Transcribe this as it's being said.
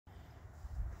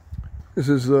This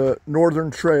is the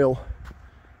Northern Trail.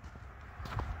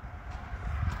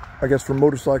 I guess for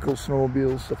motorcycles,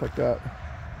 snowmobiles, stuff like that.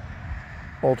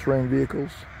 All-terrain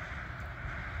vehicles.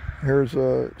 Here's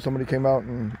somebody came out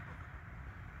and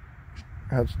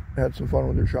had some fun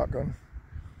with their shotgun.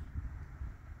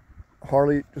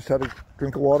 Harley just had a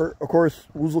drink of water. Of course,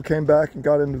 Woozle came back and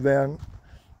got in the van.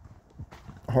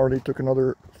 Harley took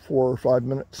another 4 or 5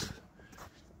 minutes.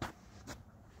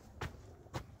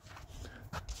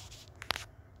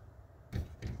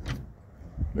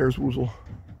 There's Woozle.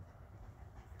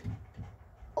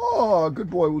 Oh, good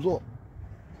boy, Woozle.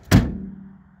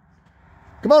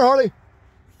 Come on, Harley.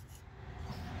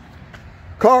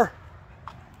 Car.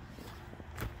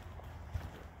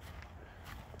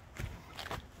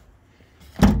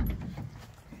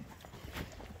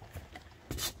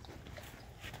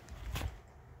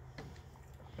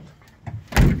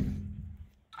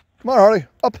 Come on, Harley.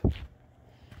 Up.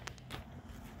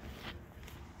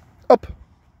 Up.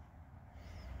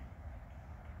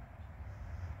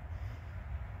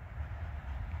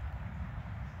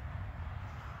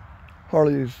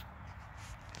 Harley is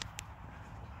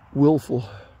willful.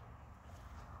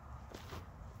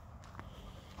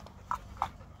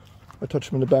 I touch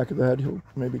him in the back of the head, he'll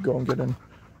maybe go and get in.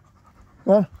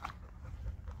 Come on.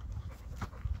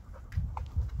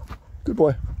 Good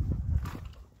boy.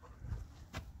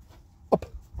 Up.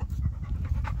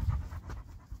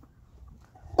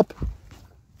 Up.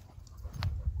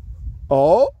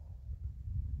 Oh.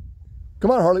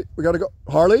 Come on, Harley. We gotta go.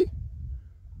 Harley?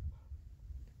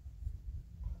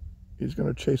 He's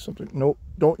gonna chase something. Nope,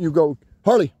 don't you go.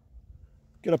 Harley,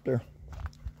 get up there.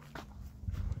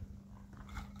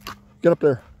 Get up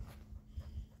there.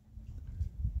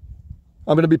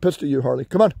 I'm gonna be pissed at you, Harley.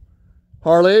 Come on.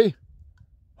 Harley.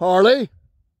 Harley.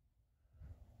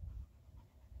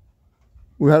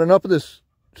 We've had enough of this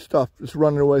stuff, this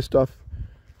running away stuff.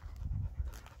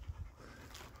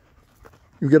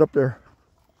 You get up there.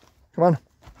 Come on.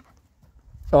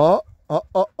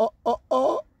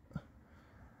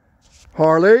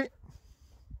 Harley.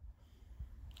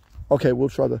 Okay, we'll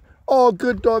try the... Oh,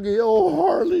 good doggy. Oh,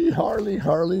 Harley, Harley,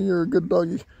 Harley, you're a good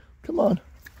doggy. Come on.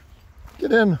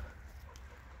 Get in.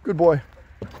 Good boy.